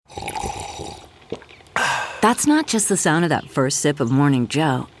That's not just the sound of that first sip of Morning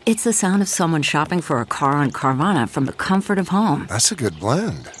Joe. It's the sound of someone shopping for a car on Carvana from the comfort of home. That's a good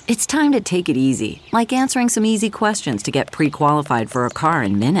blend. It's time to take it easy, like answering some easy questions to get pre-qualified for a car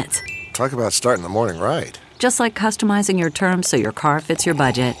in minutes. Talk about starting the morning right. Just like customizing your terms so your car fits your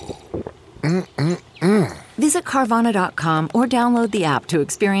budget. Visit Carvana.com or download the app to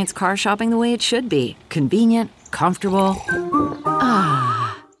experience car shopping the way it should be. Convenient, comfortable.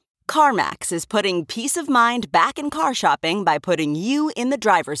 CarMax is putting peace of mind back in car shopping by putting you in the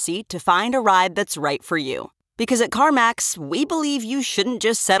driver's seat to find a ride that's right for you. Because at CarMax, we believe you shouldn't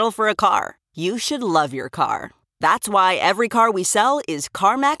just settle for a car. You should love your car. That's why every car we sell is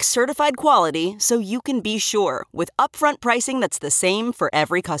CarMax certified quality, so you can be sure with upfront pricing that's the same for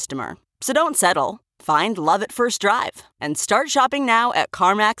every customer. So don't settle. Find love at first drive and start shopping now at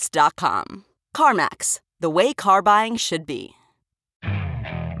CarMax.com. CarMax, the way car buying should be.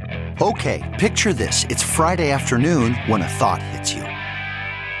 Okay, picture this. It's Friday afternoon when a thought hits you.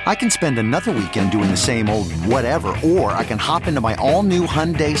 I can spend another weekend doing the same old whatever, or I can hop into my all-new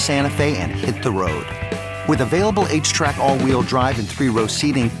Hyundai Santa Fe and hit the road. With available H-Track all-wheel drive and 3-row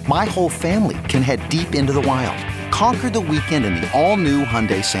seating, my whole family can head deep into the wild. Conquer the weekend in the all-new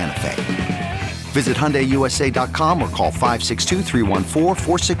Hyundai Santa Fe. Visit HyundaiUSA.com or call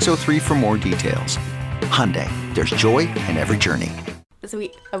 562-314-4603 for more details. Hyundai, there's joy in every journey. So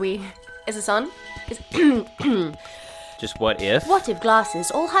is this on? Just what if? What if glasses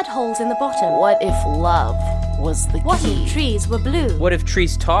all had holes in the bottom? What if love was the key? What if trees were blue? What if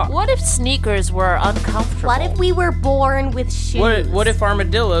trees talk? What if sneakers were uncomfortable? What if we were born with shoes? What if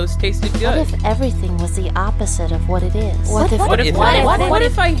armadillos tasted good? What if everything was the opposite of what it is? What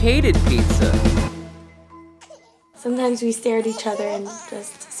if I hated pizza? Sometimes we stare at each other and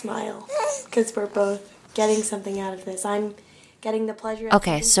just smile because we're both getting something out of this. I'm getting the pleasure of...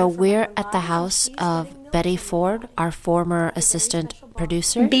 Okay, so we're at the house of Betty Ford, our former assistant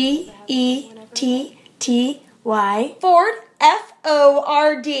producer. B-E-T-T-Y. Ford,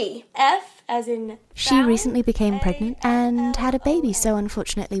 F-O-R-D. F as in... She recently became pregnant and had a baby, so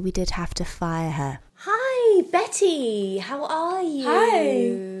unfortunately we did have to fire her. Hi, Betty. How are you?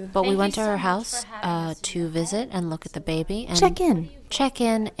 Hi. But we went to her house to visit and look at the baby. And Check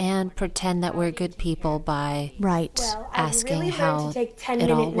in and pretend that we're good people by asking really how to take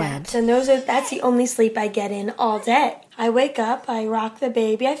it all went. And that's the only sleep I get in all day. I wake up, I rock the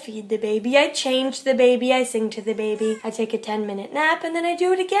baby, I feed the baby, I change the baby, I sing to the baby, I take a 10-minute nap, and then I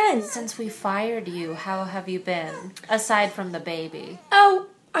do it again. Since we fired you, how have you been, aside from the baby? Oh,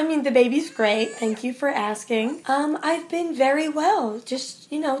 I mean, the baby's great. Thank you for asking. I've been very well. Just,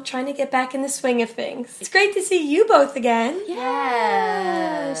 trying to get back in the swing of things. It's great to see you both again.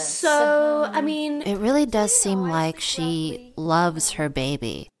 Yeah. So, It really does seem like she loves her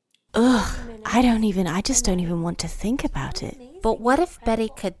baby. Ugh, I just don't even want to think about it. But what if Betty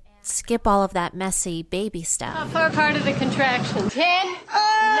could skip all of that messy baby stuff? How far apart are the contractions? 10, 9...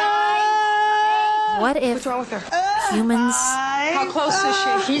 What if What's wrong with her? Humans... How close is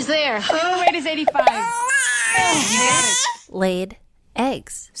she? She's there. Human weight is 85. laid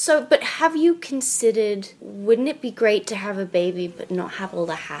eggs. So, but have you considered, wouldn't it be great to have a baby but not have all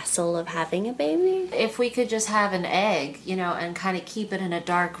the hassle of having a baby? If we could just have an egg, and kind of keep it in a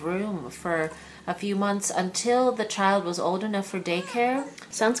dark room for a few months until the child was old enough for daycare.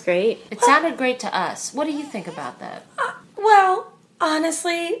 Sounds great. It sounded great to us. What do you think about that? Well,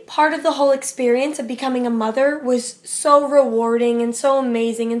 honestly, part of the whole experience of becoming a mother was so rewarding and so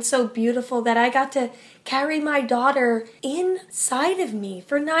amazing and so beautiful that I got to carry my daughter inside of me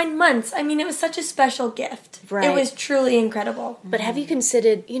for 9 months. I mean, it was such a special gift. Right. It was truly incredible. But have you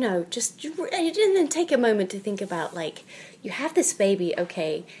considered, just and then take a moment to think about, you have this baby,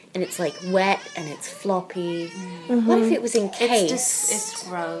 okay, and it's wet and it's floppy. Mm-hmm. What if it was encased? It's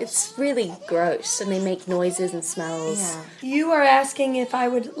gross. It's really gross, and they make noises and smells. Yeah. You are asking if I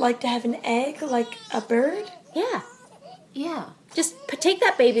would like to have an egg like a bird? Yeah. Yeah. Just take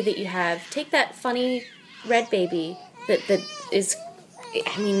that baby that you have, take that funny red baby that is,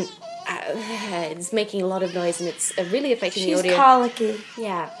 it's making a lot of noise and it's really affecting the audio. She's colicky.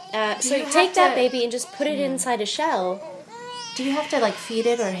 Yeah. So take that baby and just put it inside a shell. Do you have to feed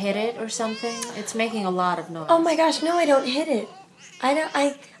it or hit it or something? It's making a lot of noise. Oh my gosh, no, I don't hit it.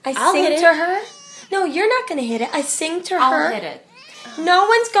 I I'll sing hit to it. her. No, you're not going to hit it. I sing to her. I'll hit it. No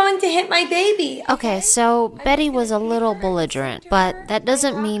one's going to hit my baby. Okay, so Betty was a little belligerent, but that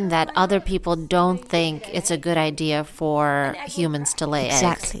doesn't mean that other people don't think it's a good idea for humans to lay eggs.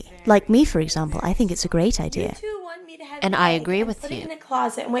 Exactly. Like me, for example, I think it's a great idea. And I agree with Put you. it in a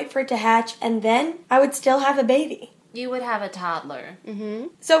closet and wait for it to hatch, and then I would still have a baby. You would have a toddler. Mm-hmm.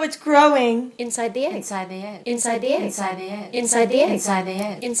 So it's growing inside the egg. Inside the egg. Inside the egg. Inside the egg. Inside the egg. Inside the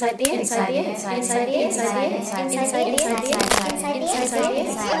egg. Inside the egg. Inside the egg. Inside the egg. Inside the egg. Inside the egg.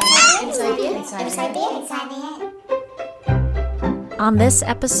 Inside the egg. Inside the egg. Inside the egg. On this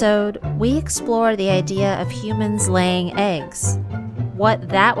episode, we explore the idea of humans laying eggs, what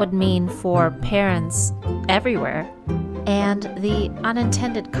that would mean for parents everywhere, and the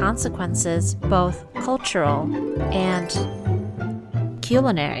unintended consequences, both cultural and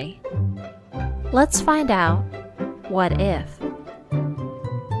culinary. Let's find out what if.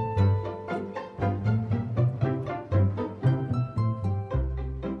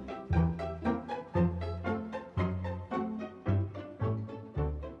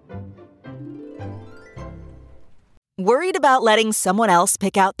 Worried about letting someone else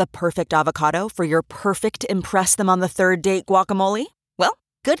pick out the perfect avocado for your perfect impress them on the third date guacamole? Well,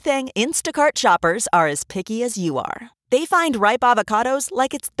 good thing Instacart shoppers are as picky as you are. They find ripe avocados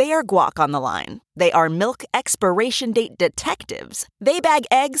like it's their guac on the line. They are milk expiration date detectives. They bag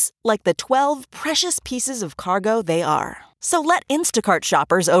eggs like the 12 precious pieces of cargo they are. So let Instacart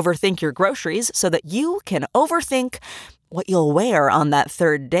shoppers overthink your groceries so that you can overthink what you'll wear on that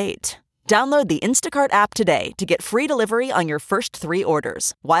third date. Download the Instacart app today to get free delivery on your first 3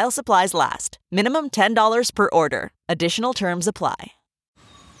 orders, while supplies last. Minimum $10 per order. Additional terms apply.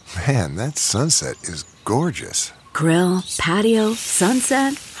 Man, that sunset is gorgeous. Grill, patio,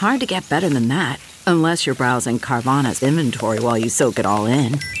 sunset. Hard to get better than that. Unless you're browsing Carvana's inventory while you soak it all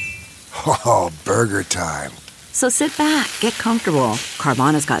in. Oh, burger time. So sit back, get comfortable.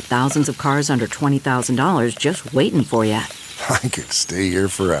 Carvana's got thousands of cars under $20,000 just waiting for you. I could stay here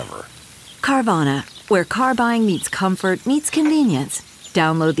forever. Carvana, where car buying meets comfort, meets convenience.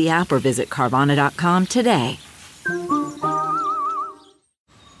 Download the app or visit Carvana.com today.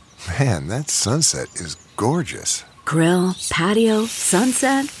 Man, that sunset is gorgeous. Grill, patio,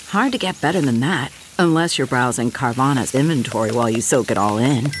 sunset. Hard to get better than that. Unless you're browsing Carvana's inventory while you soak it all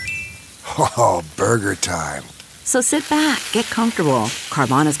in. Oh, burger time. So sit back, get comfortable.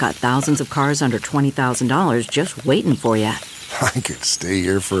 Carvana's got thousands of cars under $20,000 just waiting for you. I could stay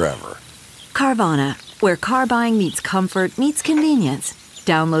here forever. Carvana, where car buying meets comfort, meets convenience.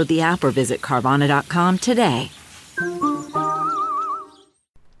 Download the app or visit Carvana.com today.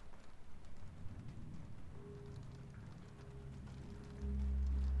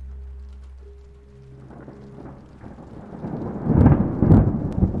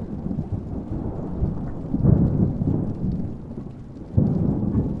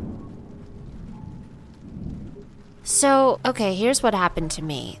 So, okay, here's what happened to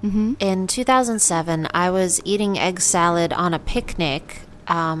me. In 2007, I was eating egg salad on a picnic,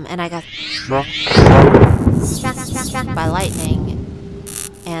 and I got struck by lightning,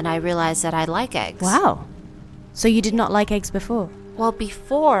 and I realized that I like eggs. Wow. So you did not like eggs before? Well,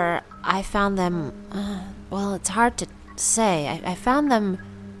 before, I found them, well, it's hard to say. I found them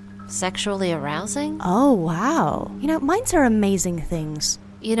sexually arousing. Oh, wow. You know, minds are amazing things.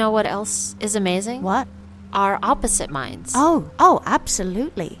 You know what else is amazing? What? Our opposite minds. Oh,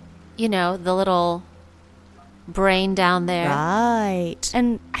 absolutely. You know, the little brain down there. Right.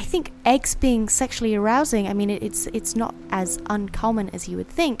 And I think eggs being sexually arousing, I mean, it's not as uncommon as you would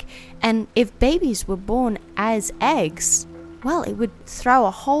think. And if babies were born as eggs, well, it would throw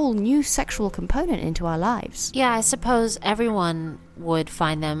a whole new sexual component into our lives. Yeah, I suppose everyone would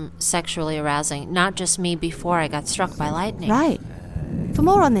find them sexually arousing, not just me before I got struck by lightning. Right. For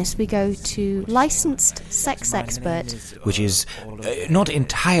more on this, we go to licensed sex expert. Which is not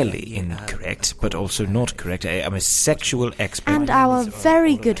entirely incorrect, but also not correct. I'm a sexual expert. And our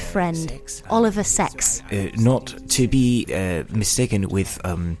very good friend, Oliver Sex. Not to be mistaken with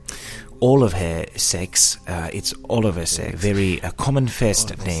Oliver Sex. It's Oliver Sex. Very common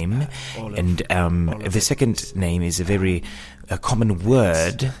first name. And the second name is a very common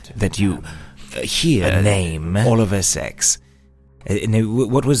word that you hear. A name. Oliver Sex.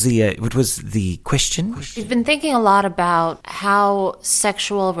 What was the question? We've been thinking a lot about how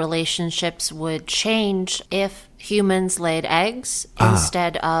sexual relationships would change if humans laid eggs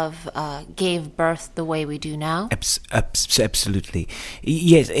instead of gave birth the way we do now. Absolutely.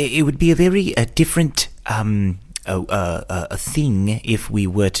 Yes, it would be a very different a thing if we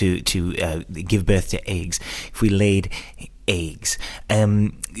were to give birth to eggs, if we laid eggs.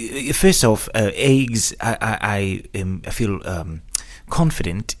 First off, eggs, I feel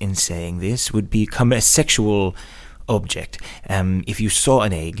confident in saying this, would become a sexual object. If you saw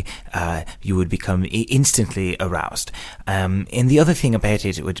an egg, you would become instantly aroused. And the other thing about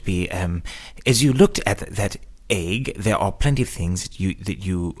it would be, as you looked at that egg, there are plenty of things that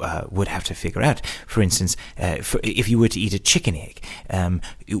you would have to figure out. For instance, if you were to eat a chicken egg,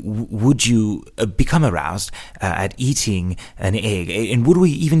 would you become aroused at eating an egg? And would we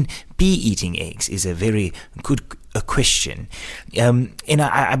even be eating eggs is a very good question. And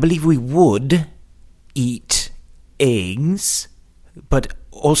I believe we would eat eggs, but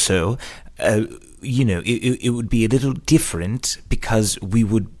also it would be a little different because we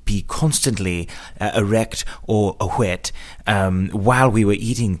would be constantly erect or wet while we were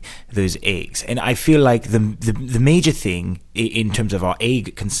eating those eggs. And I feel like the major thing in terms of our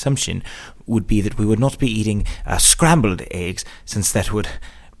egg consumption would be that we would not be eating scrambled eggs, since that would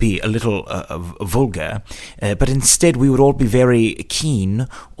be a little vulgar, but instead we would all be very keen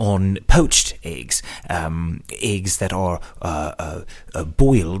on poached eggs, eggs that are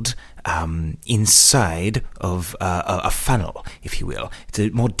boiled inside of a funnel, if you will. It's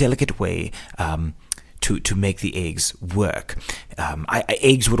a more delicate way to make the eggs work.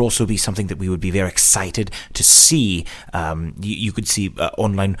 Eggs would also be something that we would be very excited to see. You could see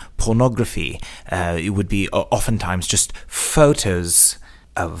online pornography. It would be oftentimes just photos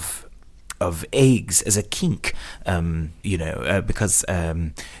of eggs as a kink, because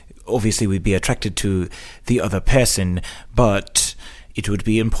obviously we'd be attracted to the other person, but it would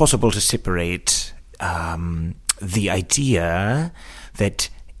be impossible to separate the idea that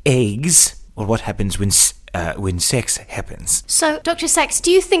eggs, or what happens when sex happens. So, Dr. Sachs,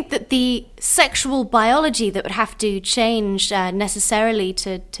 do you think that the sexual biology that would have to change necessarily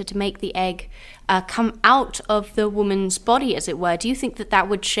to make the egg come out of the woman's body, as it were, do you think that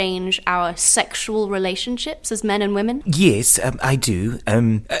would change our sexual relationships as men and women? Yes, I do.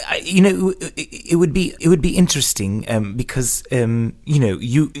 It would be interesting because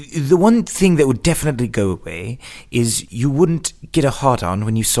the one thing that would definitely go away is you wouldn't get a hard on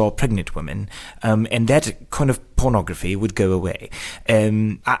when you saw pregnant women, and that kind of pornography would go away.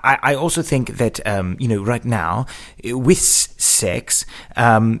 I also think that right now with sex,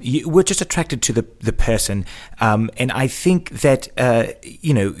 we're just attracted to the person, and I think that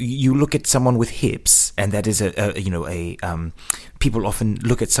you look at someone with hips, and that is people often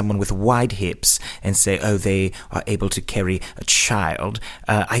look at someone with wide hips and say, oh, they are able to carry a child.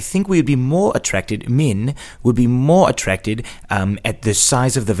 I think we would be more attracted, men would be more attracted at the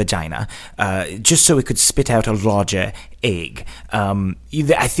size of the vagina, just so it could spit out a larger egg.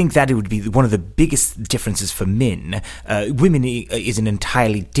 I think that it would be one of the biggest differences for men. Women is an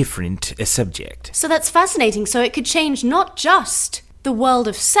entirely different subject. So that's fascinating. So it could change not just the world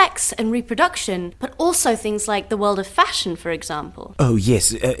of sex and reproduction, but also things like the world of fashion, for example. Oh,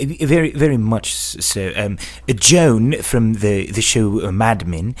 yes, very, very much so. Joan from the show Mad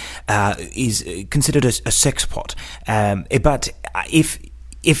Men is considered a sex pot. But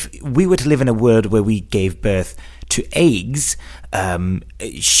if we were to live in a world where we gave birth to eggs,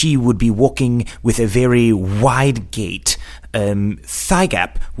 she would be walking with a very wide gait. Thigh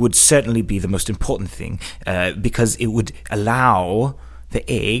gap would certainly be the most important thing, because it would allow the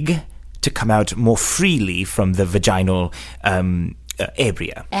egg to come out more freely from the vaginal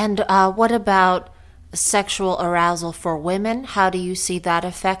area. And what about sexual arousal for women? How do you see that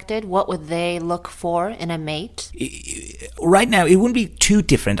affected? What would they look for in a mate? Right now, it wouldn't be too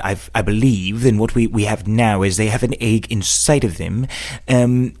different, I believe, than what we have now, as they have an egg inside of them.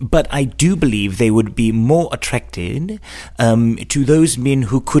 But I do believe they would be more attracted to those men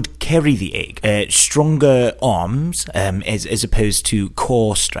who could carry the egg, stronger arms, as opposed to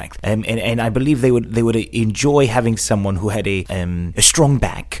core strength. And I believe they would enjoy having someone who had a strong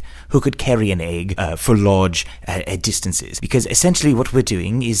back, who could carry an egg for large distances. Because essentially what we're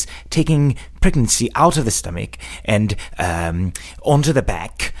doing is taking pregnancy out of the stomach and onto the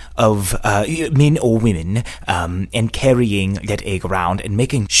back of men or women, and carrying that egg around and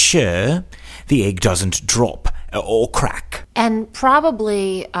making sure the egg doesn't drop or crack. And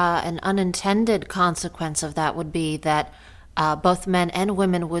probably an unintended consequence of that would be that both men and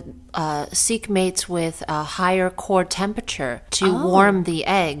women would seek mates with a higher core temperature to warm the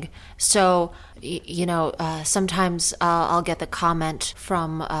egg. So, sometimes I'll get the comment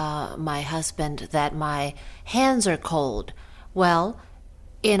from my husband that my hands are cold. Well,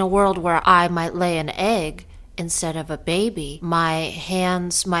 in a world where I might lay an egg instead of a baby, my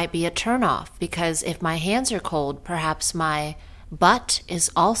hands might be a turnoff, because if my hands are cold, perhaps my but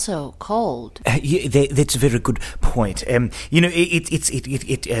is also cold. That's a very good point. I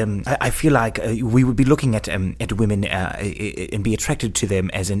feel like we would be looking at women and be attracted to them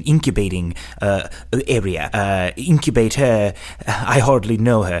as an incubating area. Incubate her, I hardly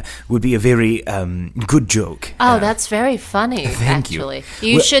know her, would be a very good joke. Oh, that's very funny. Thank actually.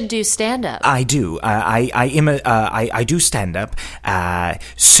 you. You should do stand-up. I do. I do stand-up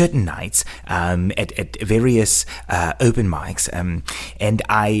certain nights at various open mics, and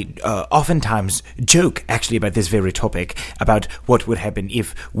I oftentimes joke actually about this very topic, about what would happen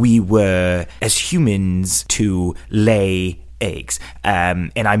if we were, as humans, to lay eggs,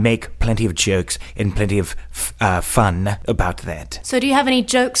 and I make plenty of jokes and plenty of fun about that. So do you have any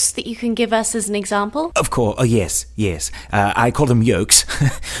jokes that you can give us as an example? Of course. Oh, yes. I call them yolks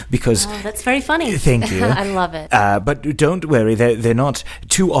because... Oh, that's very funny. Thank you. I love it. But don't worry, they're not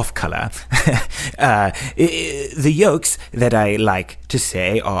too off color. The yolks that I like to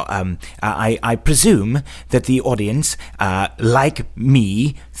say are, I presume that the audience, like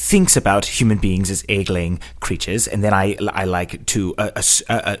me, thinks about human beings as egg-laying creatures, and then I like to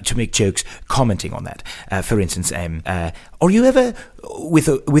make jokes commenting on that. For instance, are you ever with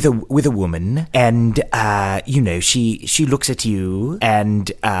a woman, and she looks at you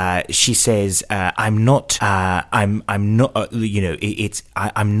and she says, I'm not on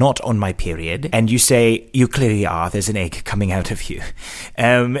my period, and you say, you clearly are, there's an egg coming out of you,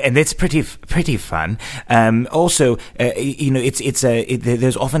 and that's pretty fun. Also,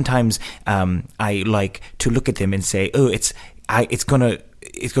 there's oftentimes I like to look at them and say, oh, it's gonna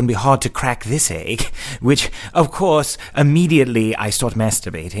be hard to crack this egg, which, of course, immediately I start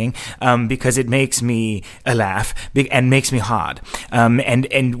masturbating, because it makes me laugh and makes me hard.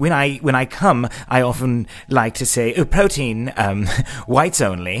 And when I come, I often like to say, oh, protein, whites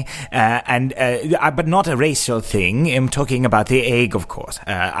only, but not a racial thing. I'm talking about the egg, of course.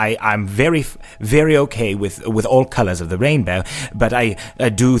 I'm very, very okay with all colors of the rainbow, but I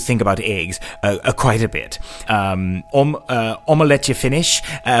do think about eggs quite a bit. I'ma let you finish.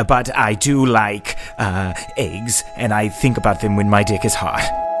 But I do like eggs, and I think about them when my dick is hard.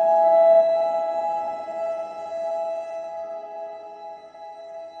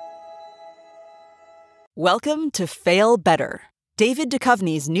 Welcome to Fail Better, David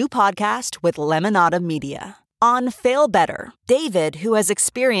Duchovny's new podcast with Lemonada Media. On Fail Better, David, who has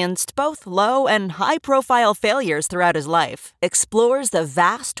experienced both low and high-profile failures throughout his life, explores the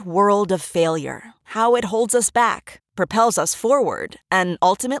vast world of failure, how it holds us back, propels us forward, and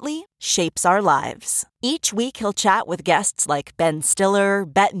ultimately shapes our lives. Each week he'll chat with guests like Ben Stiller,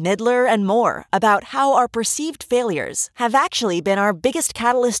 Bette Midler, and more about how our perceived failures have actually been our biggest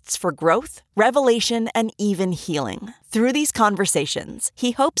catalysts for growth, revelation, and even healing. Through these conversations,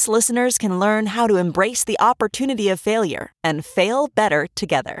 he hopes listeners can learn how to embrace the opportunity of failure and fail better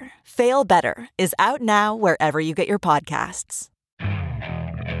together. Fail Better is out now wherever you get your podcasts.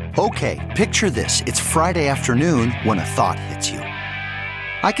 Okay, picture this. It's Friday afternoon when a thought hits you.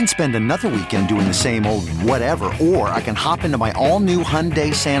 I can spend another weekend doing the same old whatever, or I can hop into my all-new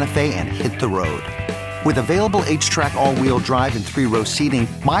Hyundai Santa Fe and hit the road. With available H-Track all-wheel drive and 3-row seating,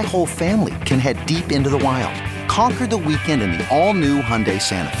 my whole family can head deep into the wild. Conquer the weekend in the all-new Hyundai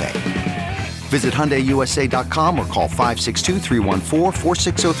Santa Fe. Visit HyundaiUSA.com or call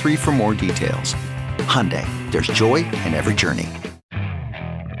 562-314-4603 for more details. Hyundai, there's joy in every journey.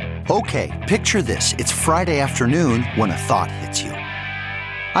 Okay, picture this. It's Friday afternoon when a thought hits you.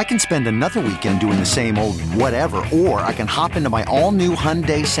 I can spend another weekend doing the same old whatever, or I can hop into my all-new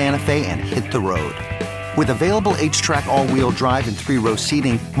Hyundai Santa Fe and hit the road. With available H-Track all-wheel drive and 3-row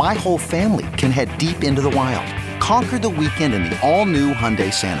seating, my whole family can head deep into the wild. Conquer the weekend in the all-new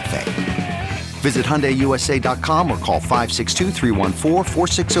Hyundai Santa Fe. Visit HyundaiUSA.com or call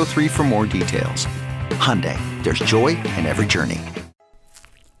 562-314-4603 for more details. Hyundai, there's joy in every journey.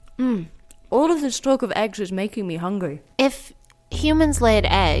 All of this talk of eggs is making me hungry. If humans laid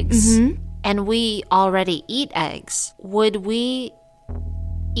eggs, and we already eat eggs, would we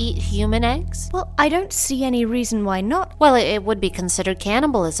eat human eggs? Well, I don't see any reason why not. Well, it would be considered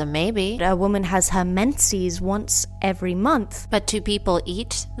cannibalism, maybe. A woman has her menses once every month. But do people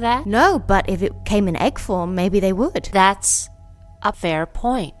eat that? No, but if it came in egg form, maybe they would. That's a fair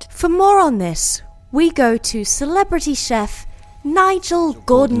point. For more on this, we go to celebrity chef Nigel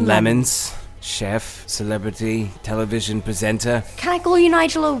Gordon Lemons. Chef, celebrity, television presenter. Can I call you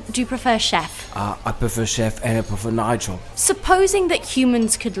Nigel, or do you prefer chef? I prefer chef and I prefer Nigel. Supposing that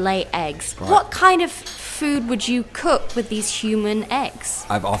humans could lay eggs, what kind of food would you cook with these human eggs?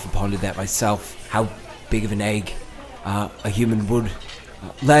 I've often pondered that myself. How big of an egg a human would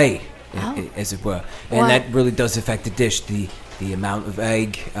lay, as it were. And that really does affect the dish. The the amount of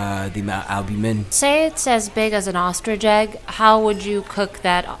egg, the amount of albumin. Say it's as big as an ostrich egg. How would you cook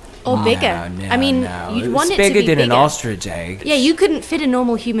that? Or bigger. No, I mean, no. you'd It's want it to bigger be than bigger. an ostrich egg. Yeah, you couldn't fit a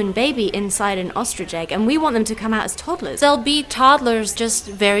normal human baby inside an ostrich egg, and we want them to come out as toddlers. They'll be toddlers, just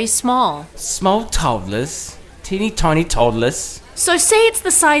very small. Small toddlers. Teeny tiny toddlers. So say it's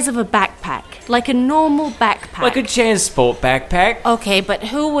the size of a backpack, like a normal backpack. Like a transport backpack. Okay, but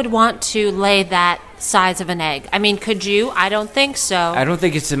who would want to lay that size of an egg? I mean, could you? I don't think so. I don't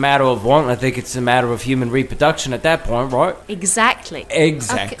think it's a matter of want. I think it's a matter of human reproduction at that point, right? Exactly.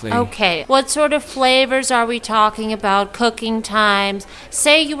 Exactly. Okay. What sort of flavors are we talking about? Cooking times?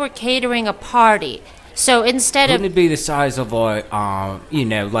 Say you were catering a party. So instead Wouldn't of it be the size of like a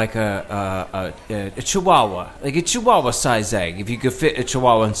chihuahua, like a chihuahua size egg? If you could fit a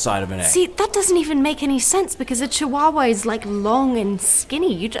chihuahua inside of an egg. See, that doesn't even make any sense because a chihuahua is like long and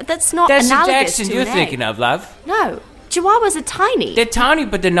skinny. That's not That's the analogous Jackson to you're an thinking egg. of, love. No, chihuahuas are tiny. They're tiny,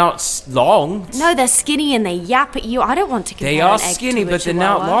 but they're not long. No, they're skinny and they yap at you. I don't want to compare They are an egg skinny, to a but they're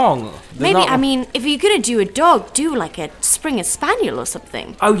not chihuahua. long. They're Maybe, not I mean, if you're going to do a dog, do like a Springer Spaniel or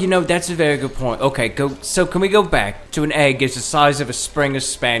something. Oh, that's a very good point. Okay, so can we go back to an egg is the size of a Springer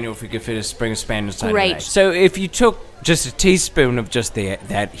Spaniel if we could fit a Springer Spaniel inside of an egg. So if you took just a teaspoon of just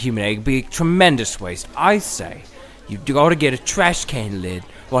that human egg, it'd be a tremendous waste. I say you got to get a trash can lid,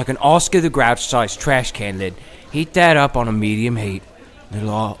 like an Oscar the Grouch size trash can lid. Heat that up on a medium heat.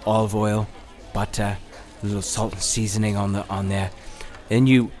 Little olive oil, butter, a little salt and seasoning on there. Then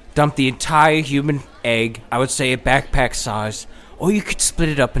you dump the entire human egg, I would say a backpack size, or you could split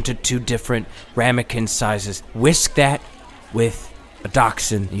it up into 2 different ramekin sizes. Whisk that with a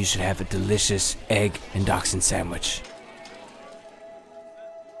dachshund, and you should have a delicious egg and dachshund sandwich.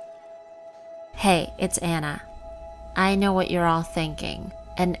 Hey, it's Anna. I know what you're all thinking.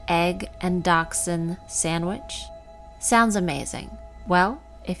 An egg and dachshund sandwich? Sounds amazing. Well,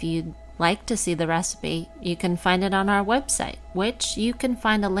 if you'd like to see the recipe, you can find it on our website, which you can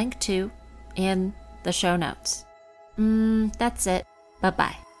find a link to in the show notes. That's it.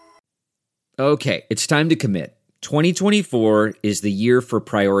 Bye-bye. Okay, it's time to commit. 2024 is the year for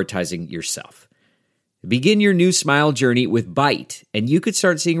prioritizing yourself. Begin your new smile journey with Byte, and you could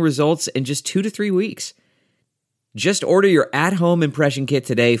start seeing results in just 2 to 3 weeks. Just order your at-home impression kit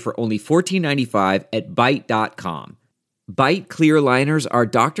today for only $14.95 at Byte.com. Byte clear liners are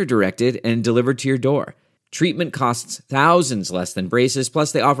doctor-directed and delivered to your door. Treatment costs thousands less than braces,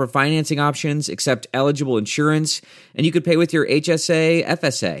 plus they offer financing options, accept eligible insurance, and you could pay with your HSA,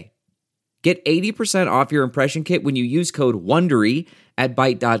 FSA. Get 80% off your impression kit when you use code WONDERY at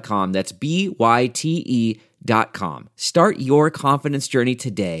Byte.com. That's BYTE.com. Start your confidence journey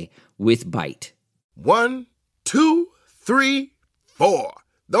today with Byte. 1, 2, 3, 4.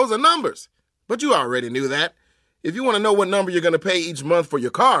 Those are numbers. But you already knew that. If you want to know what number you're going to pay each month for your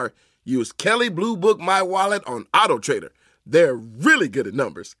car, use Kelley Blue Book My Wallet on AutoTrader. They're really good at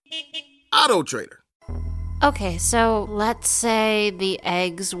numbers. AutoTrader. Okay, so let's say the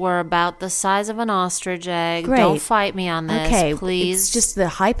eggs were about the size of an ostrich egg. Great. Don't fight me on this, Okay, please. it's just the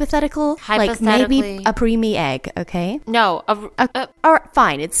hypothetical, like Hypothetically. maybe a preemie egg, okay? No, all right,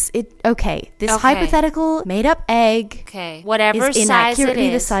 fine. Okay. This Okay. hypothetical made-up egg. Okay, whatever is size it inaccurately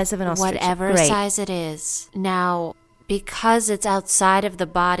is. the size of an ostrich. Whatever Great. size it is. Now, because it's outside of the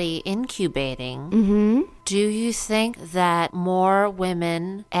body incubating, do you think that more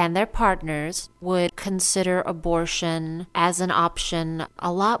women and their partners would consider abortion as an option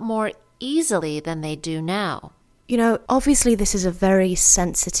a lot more easily than they do now? You know, obviously this is a very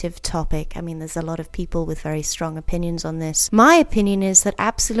sensitive topic. I mean, there's a lot of people with very strong opinions on this. My opinion is that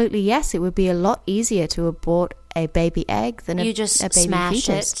absolutely yes, it would be a lot easier to abort a baby egg than You a just baby smash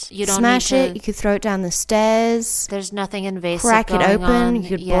fetus. it. You don't smash need to- it. You could throw it down the stairs. There's nothing invasive Crack it going open. on. You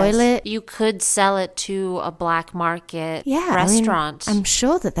could Yes. boil it. You could sell it to a black market Yeah, restaurant. I mean, I'm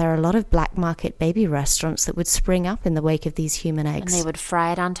sure that there are a lot of black market baby restaurants that would spring up in the wake of these human and eggs. they would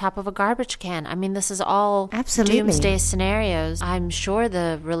fry it on top of a garbage can. I mean, this is all Absolutely. doomsday scenarios. I'm sure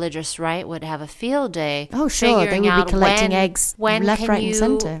the religious right would have a field day. Oh, sure. They figuring would be out collecting when- eggs when left, can right, and you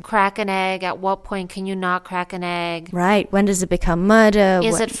center. crack an egg? At what point can you not crack an egg? Right. When does it become murder?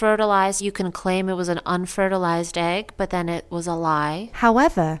 Is it fertilized? You can claim it was an unfertilized egg, but then it was a lie.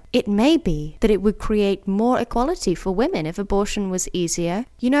 However, it may be that it would create more equality for women if abortion was easier.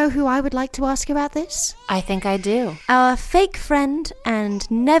 You know who I would like to ask about this? I think I do. Our fake friend and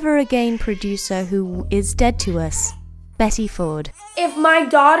never again producer who is dead to us, Betty Ford. If my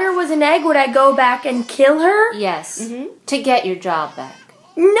daughter was an egg, would I go back and kill her? Yes. To get your job back.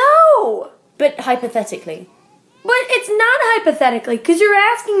 No! But hypothetically. But it's not hypothetically, because you're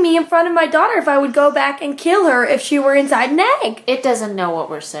asking me in front of my daughter if I would go back and kill her if she were inside an egg. It doesn't know what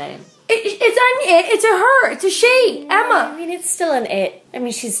we're saying. It's an it, it's a her, it's a she, Emma. I mean, it's still an it. I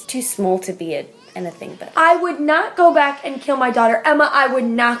mean, she's too small to be anything but. I would not go back and kill my daughter. Emma, I would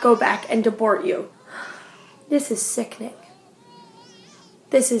not go back and abort you. This is sickening.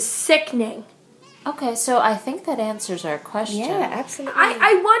 This is sickening. Okay, so I think that answers our question. Yeah, absolutely.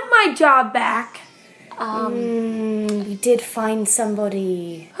 I want my job back. We did find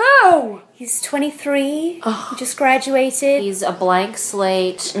somebody. Who? He's 23. He just graduated. He's a blank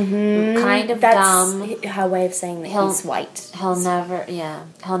slate, kind of dumb. That's her way of saying that he's white. He'll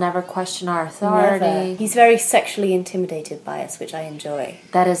never question our authority. Never. He's very sexually intimidated by us, which I enjoy.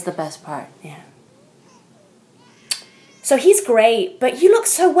 That is the best part. Yeah. So he's great, but you look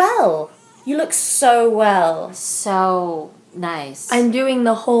so well. You look so well. So nice. I'm doing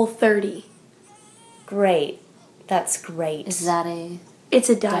the whole 30. Great. That's great. Is that a... It's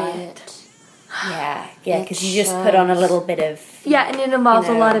a diet. Yeah, because you just put on a little bit of... Yeah, and it involves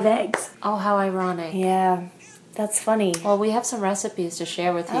a lot of eggs. Oh, how ironic. Yeah, that's funny. Well, we have some recipes to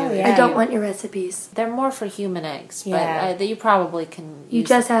share with you. Oh, yeah. I don't want your recipes. They're more for human eggs, but you probably can You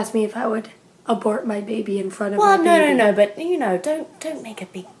just asked me if I would abort my baby in front of my baby. Well, no, but, don't make a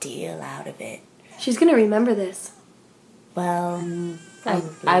big deal out of it. She's going to remember this. Well,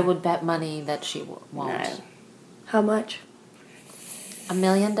 I would bet money that she won't. No. How much? $1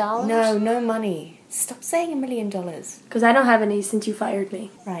 million? No money. Stop saying $1 million. Because I don't have any since you fired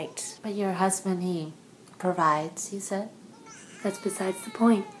me. Right. But your husband, he provides, you said? That's besides the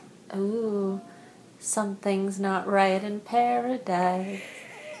point. Ooh, something's not right in paradise.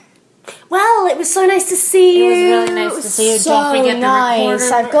 Well, it was so nice to see you. It was really nice to see you. So Don't forget nice. the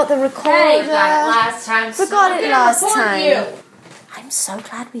recorder. I've got the recorder. Hey, you got it last time. Forgot it last time. You. I'm so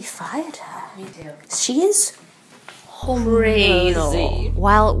glad we fired her. Me too. She is crazy.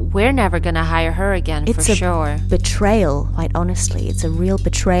 Well, we're never going to hire her again, It's for a sure. betrayal, quite honestly. It's a real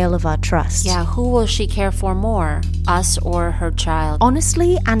betrayal of our trust. Yeah, who will she care for more? Us or her child?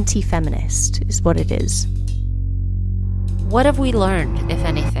 Honestly, anti-feminist is what it is. What have we learned, if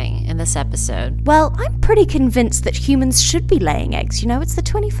anything, in this episode? Well, I'm pretty convinced that humans should be laying eggs. You know, it's the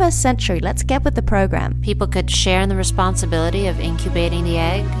 21st century. Let's get with the program. People could share in the responsibility of incubating the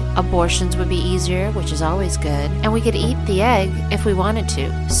egg. Abortions would be easier, which is always good. And we could eat the egg if we wanted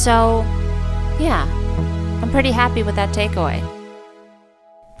to. So, yeah, I'm pretty happy with that takeaway.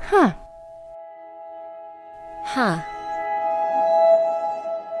 Huh.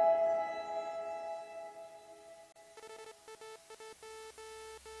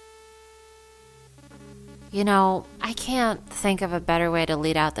 You know, I can't think of a better way to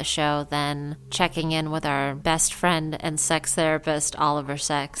lead out the show than checking in with our best friend and sex therapist, Oliver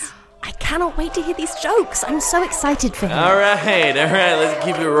Sex. I cannot wait to hear these jokes. I'm so excited for him. All right, let's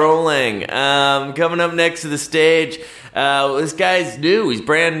keep it rolling. Coming up next to the stage, this guy's new. He's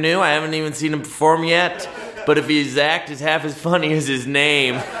brand new. I haven't even seen him perform yet. But if his act is half as funny as his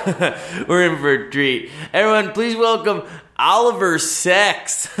name, we're in for a treat. Everyone, please welcome Oliver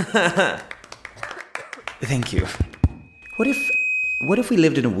Sex. Thank you. What if we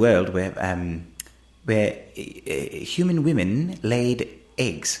lived in a world where human women laid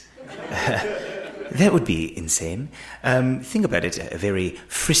eggs? That would be insane. Think about it. A very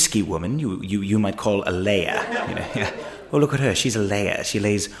frisky woman, you might call a layer. You know? Oh, look at her. She's a layer. She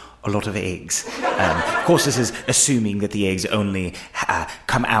lays a lot of eggs. Of course, this is assuming that the eggs only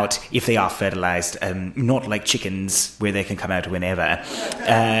come out if they are fertilized, not like chickens where they can come out whenever.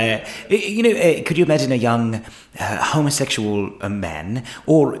 Could you imagine a young homosexual man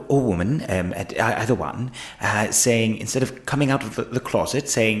or woman, either one, saying, instead of coming out of the closet,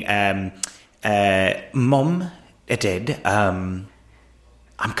 saying, Mom, Dad, I'm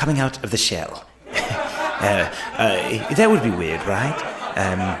coming out of the shell. That would be weird, right?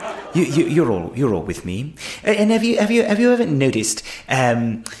 You're all with me. And have you ever noticed?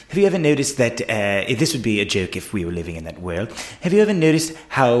 Have you ever noticed that this would be a joke if we were living in that world? Have you ever noticed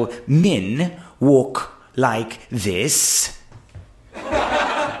how men walk like this,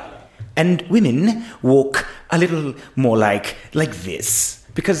 and women walk a little more like this?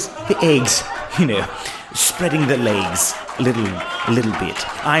 Because the eggs, spreading the legs a little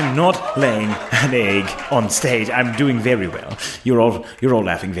bit. I'm not laying an egg on stage. I'm doing very well. You're all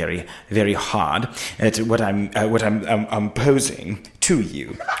laughing very, very hard at what I'm posing to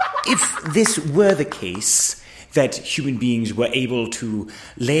you. If this were the case, that human beings were able to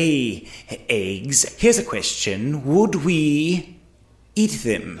lay eggs, here's a question: would we eat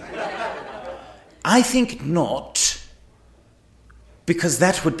them? I think not. Because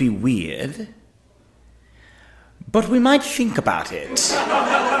that would be weird. But we might think about it.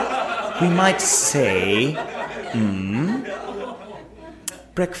 We might say,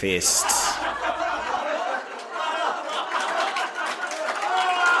 breakfast.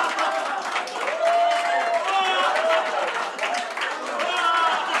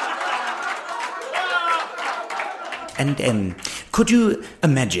 And could you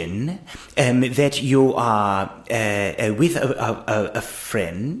imagine that you are with a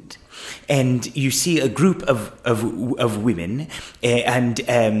friend, and you see a group of women,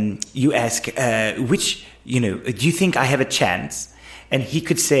 and you ask, which, do you think I have a chance? And he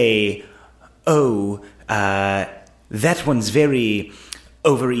could say, oh, that one's very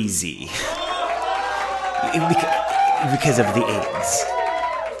over easy because of the eggs.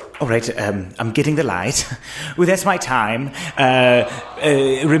 All right, I'm getting the light. Well, that's my time.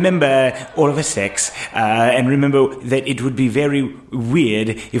 Remember all of the sex, and remember that it would be very weird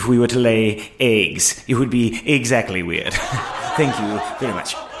if we were to lay eggs. It would be exactly weird. Thank you very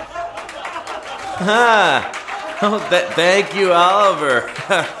much. Thank you, Oliver.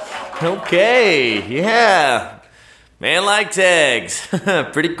 Okay, yeah. Man likes eggs.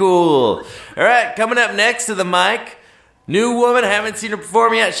 Pretty cool. All right, coming up next to the mic, new woman, haven't seen her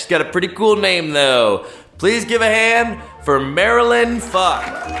perform yet. She's got a pretty cool name, though. Please give a hand for Marilyn Fuck.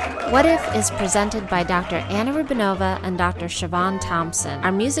 What If is presented by Dr. Anna Rubinova and Dr. Siobhan Thompson.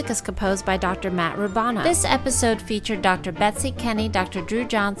 Our music is composed by Dr. Matt Rubano. This episode featured Dr. Betsy Kenny, Dr. Drew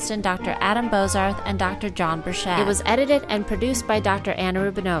Johnston, Dr. Adam Bozarth, and Dr. John Burchett. It was edited and produced by Dr.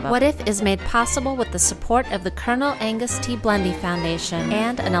 Anna Rubinova. What If is made possible with the support of the Colonel Angus T. Blendy Foundation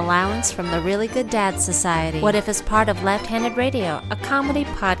and an allowance from the Really Good Dads Society. What If is part of Left-Handed Radio, a comedy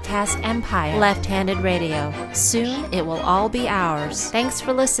podcast empire. Left-Handed Radio. Soon it will all be ours. Thanks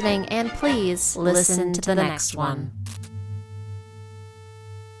for listening, and please listen to the next one.